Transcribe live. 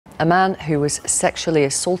A man who was sexually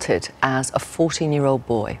assaulted as a 14-year-old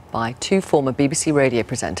boy by two former BBC radio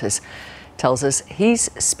presenters tells us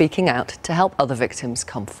he's speaking out to help other victims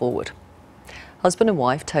come forward. Husband and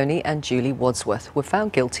wife Tony and Julie Wadsworth were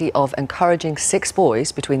found guilty of encouraging 6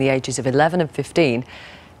 boys between the ages of 11 and 15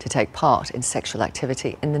 to take part in sexual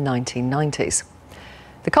activity in the 1990s.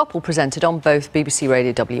 The couple presented on both BBC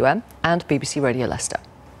Radio WM and BBC Radio Leicester.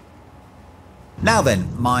 Now then,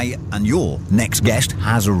 my and your next guest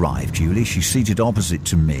has arrived, Julie. She's seated opposite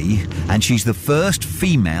to me, and she's the first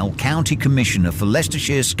female county commissioner for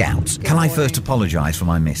Leicestershire Scouts. Can I first apologise for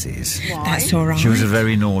my missus? Why? That's all right. She was a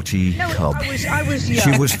very naughty cub.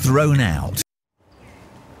 She was thrown out.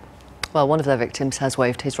 Well, one of their victims has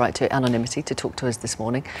waived his right to anonymity to talk to us this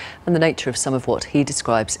morning, and the nature of some of what he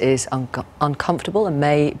describes is uncomfortable and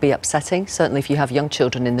may be upsetting. Certainly if you have young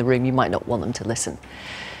children in the room, you might not want them to listen.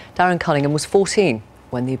 Darren Cunningham was 14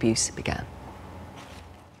 when the abuse began.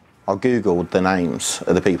 I googled the names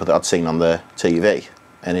of the people that I'd seen on the TV,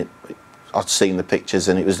 and I'd seen the pictures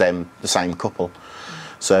and it was them, the same couple.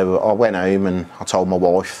 So I went home and I told my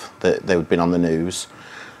wife that they had been on the news,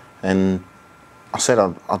 and I said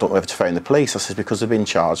I don't know whether to phone the police. I said because they've been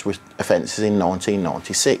charged with offences in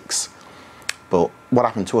 1996, but what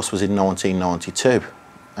happened to us was in 1992,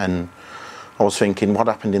 and I was thinking, what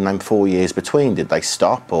happened in them 4 years between? Did they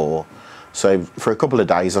stop? Or so for a couple of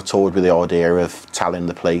days I toyed with the idea of telling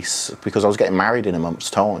the police, because I was getting married in a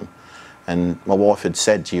month's time, and my wife had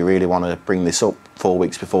said, do you really want to bring this up 4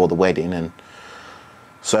 weeks before the wedding? And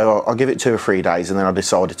so I give it 2 or 3 days, and then I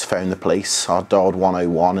decided to phone the police. I dialed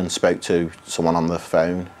 101 and spoke to someone on the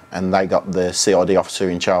phone, and they got the CID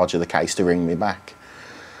officer in charge of the case to ring me back.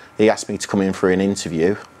 He asked me to come in for an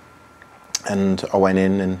interview, and I went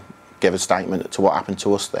in and gave a statement to what happened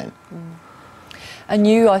to us then. And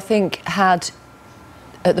you, I think, had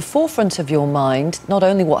at the forefront of your mind not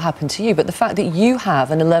only what happened to you, but the fact that you have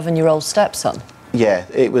an 11-year-old stepson. Yeah,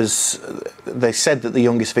 it was. They said that the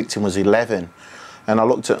youngest victim was 11, and I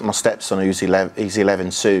looked at my stepson, who's 11. He's 11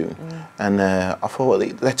 soon, and I thought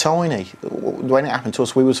they're tiny. When it happened to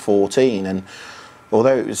us, we was 14, and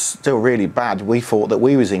although it was still really bad, we thought that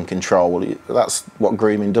we was in control. That's what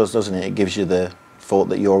grooming does, doesn't it? It gives you the thought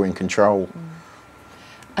that you're in control.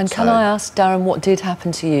 And can I ask, Darren, what did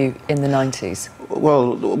happen to you in the 90s?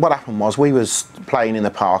 Well, what happened was we was playing in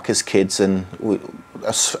the park as kids, and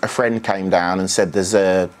a friend came down and said there's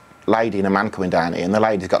a lady and a man coming down here, and the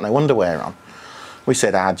lady's got no underwear on. We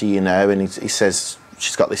said, how do you know? And he says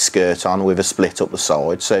she's got this skirt on with a split up the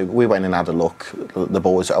side. So we went and had a look, the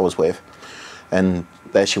boys that I was with, and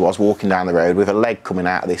there she was walking down the road with a leg coming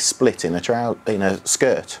out of this split in a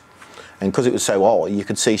skirt. And because it was so high, you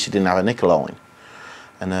could see she didn't have a knicker line.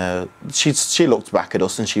 And she looked back at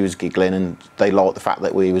us and she was giggling, and they liked the fact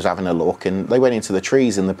that we was having a look, and they went into the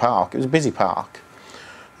trees in the park. It was a busy park.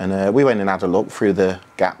 And we went and had a look through the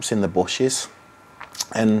gaps in the bushes,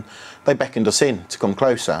 and they beckoned us in to come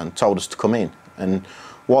closer and told us to come in. And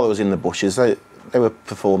while I was in the bushes, they were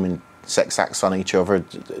performing sex acts on each other.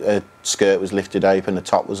 Her skirt was lifted open, the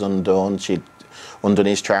top was undone. She'd undone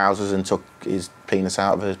his trousers and took his penis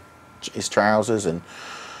out of his trousers, and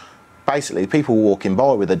basically people were walking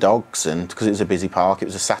by with their dogs, and because it was a busy park, it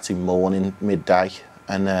was a Saturday morning, midday,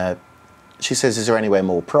 and she says, is there anywhere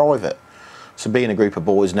more private? So being a group of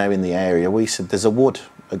boys now in the area, we said there's a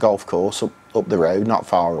golf course up the road, not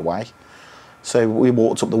far away. So we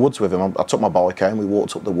walked up the woods with them. I took my bike home, we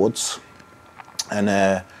walked up the woods, and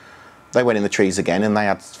they went in the trees again, and they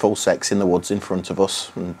had full sex in the woods in front of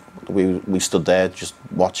us, and we stood there just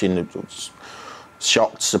watching,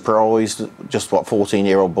 shocked, surprised. Just what,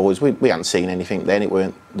 14-year-old boys, we hadn't seen anything then. It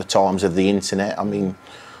weren't the times of the internet. I mean,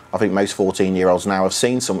 I think most 14-year-olds now have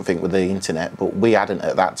seen something with the internet, but we hadn't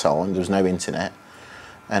at that time. There was no internet.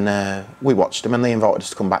 And we watched them, and they invited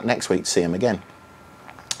us to come back next week to see them again.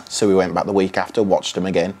 So we went back the week after, watched them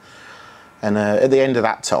again. And at the end of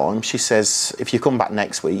that time, she says, if you come back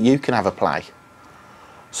next week, you can have a play.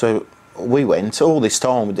 So we went. All this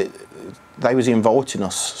time, they was inviting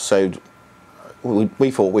us, so we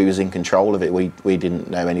thought we was in control of it. We didn't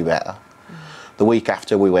know any better. The week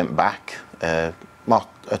after we went back, a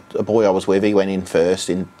boy I was with, he went in first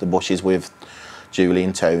in the bushes with Julie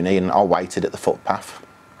and Tony, and I waited at the footpath.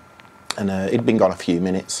 And he'd been gone a few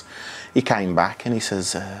minutes. He came back and he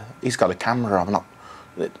says, he's got a camera.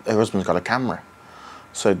 Her husband's got a camera.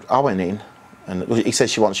 So I went in, and he said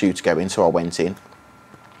she wants you to go in, so I went in.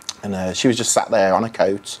 And she was just sat there on a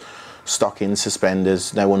coat, stockings,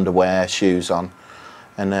 suspenders, no underwear, shoes on,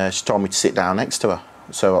 and she told me to sit down next to her.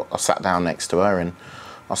 So I sat down next to her, and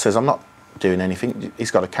I says, I'm not doing anything,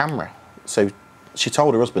 he's got a camera. So she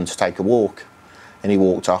told her husband to take a walk, and he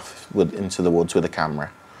walked off into the woods with a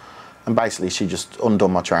camera. And basically she just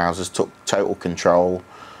undone my trousers, took total control,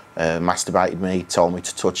 masturbated me, told me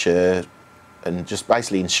to touch her, and just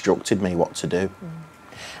basically instructed me what to do.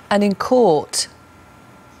 And in court,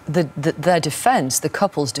 their defence, the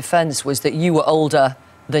couple's defence, was that you were older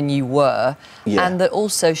than you were, and that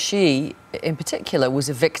also she, in particular, was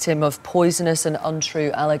a victim of poisonous and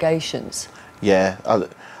untrue allegations. Yeah.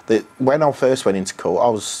 When I first went into court, I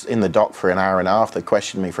was in the dock for an hour and a half. They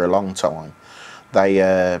questioned me for a long time.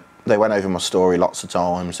 They went over my story lots of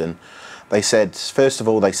times, and they said, first of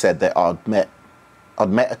all, they said that I'd met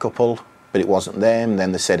a couple, but it wasn't them.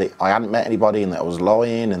 Then they said I hadn't met anybody and that I was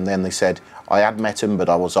lying, and then they said I had met them, but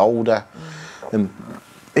I was older. And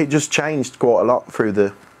it just changed quite a lot through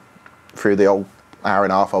the old hour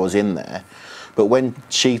and a half I was in there. But when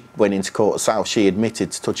she went into court herself, she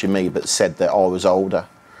admitted to touching me, but said that I was older.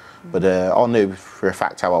 But I knew for a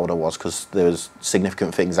fact how old I was, because there was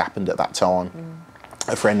significant things happened at that time.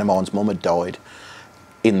 A friend of mine's mum had died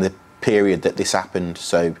in the period that this happened,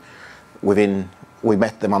 so we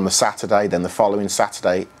met them on the Saturday, then the following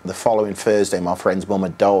Saturday, the following Thursday my friend's mum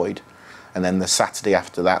had died, and then the Saturday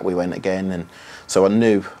after that we went again, and so I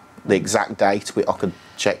knew the exact date. I could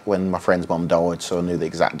check when my friend's mum died, so I knew the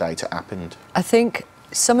exact date it happened. I think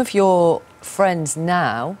some of your friends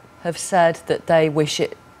now have said that they wish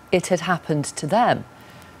it had happened to them.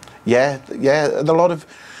 Yeah, a lot of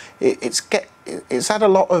it's had a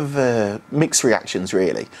lot of mixed reactions,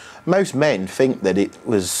 really. Most men think that it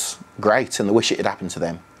was great and they wish it had happened to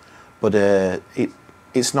them, but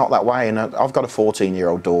it's not that way. And I've got a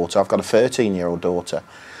 14-year-old daughter, I've got a 13-year-old daughter,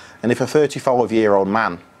 and if a 35-year-old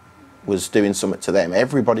man was doing something to them,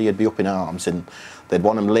 everybody would be up in arms and they'd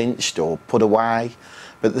want them lynched or put away.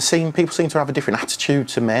 But people seem to have a different attitude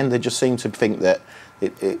to men. They just seem to think that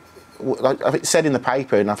like it's said in the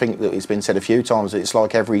paper, and I think that it's been said a few times, that it's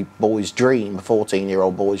like every boy's dream, a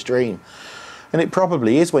 14-year-old boy's dream. And it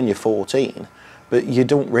probably is when you're 14, but you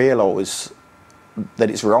don't realise that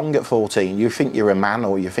it's wrong at 14. You think you're a man,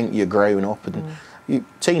 or you think you're grown up, and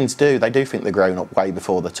teens do. They do think they're grown up way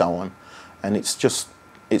before the time, and it's just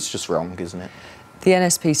wrong, isn't it? The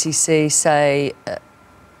NSPCC say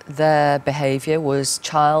their behaviour was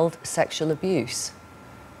child sexual abuse.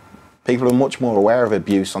 People are much more aware of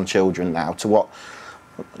abuse on children now,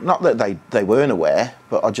 not that they weren't aware,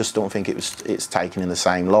 but I just don't think it's taken in the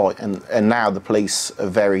same light. And now the police are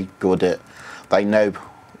very good at, they know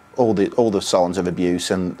all the signs of abuse,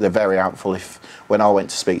 and they're very helpful. When I went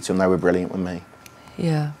to speak to them, they were brilliant with me.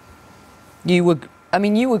 Yeah. You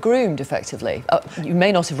were groomed, effectively. You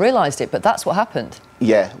may not have realised it, but that's what happened.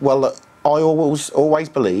 Yeah, well, I always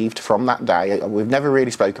believed from that day, we've never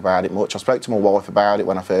really spoke about it much. I spoke to my wife about it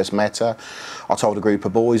when I first met her. I told a group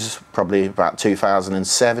of boys, probably about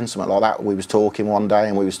 2007, something like that. We was talking one day,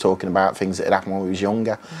 and we was talking about things that had happened when we was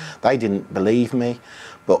younger. They didn't believe me,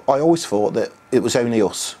 but I always thought that it was only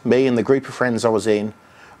us, me and the group of friends I was in,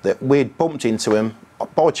 that we'd bumped into them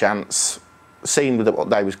by chance, seen that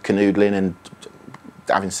they was canoodling and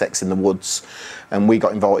having sex in the woods, and we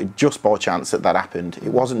got invited just by chance that happened. It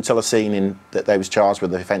wasn't until I seen that they was charged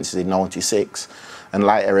with the offences in '96, and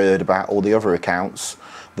later heard about all the other accounts,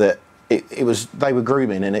 that they were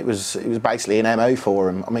grooming, and it was basically an MO for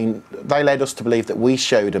them. I mean, they led us to believe that we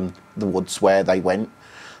showed them the woods where they went,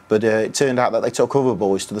 but it turned out that they took other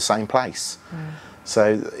boys to the same place.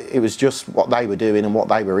 So it was just what they were doing and what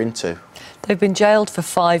they were into. They've been jailed for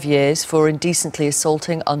 5 years for indecently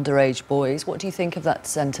assaulting underage boys. What do you think of that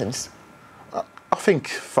sentence? I think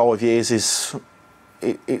 5 years is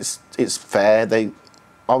it's fair.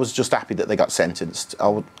 I was just happy that they got sentenced.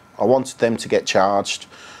 I wanted them to get charged,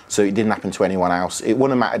 so it didn't happen to anyone else. It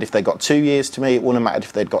wouldn't have mattered if they got 2 years to me. It wouldn't have mattered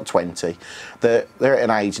if they'd got 20. They're at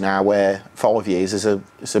an age now where 5 years is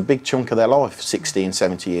a big chunk of their life. 60 and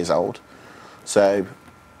 70 years old, so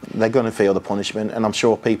they're going to feel the punishment, and I'm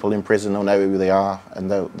sure people in prison will know who they are, and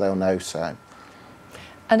they'll know. So.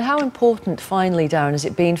 And how important, finally, Darren, has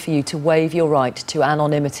it been for you to waive your right to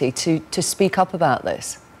anonymity, to speak up about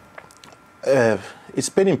this? It's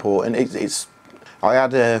been important. I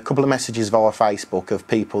had a couple of messages via Facebook of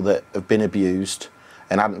people that have been abused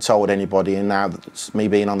and hadn't told anybody, and now that me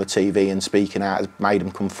being on the TV and speaking out has made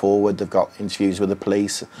them come forward. They've got interviews with the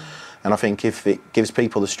police, and I think if it gives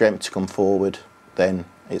people the strength to come forward, then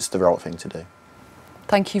it's the right thing to do.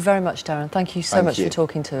 Thank you very much, Darren. Thank you so much for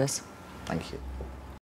talking to us. Thank you.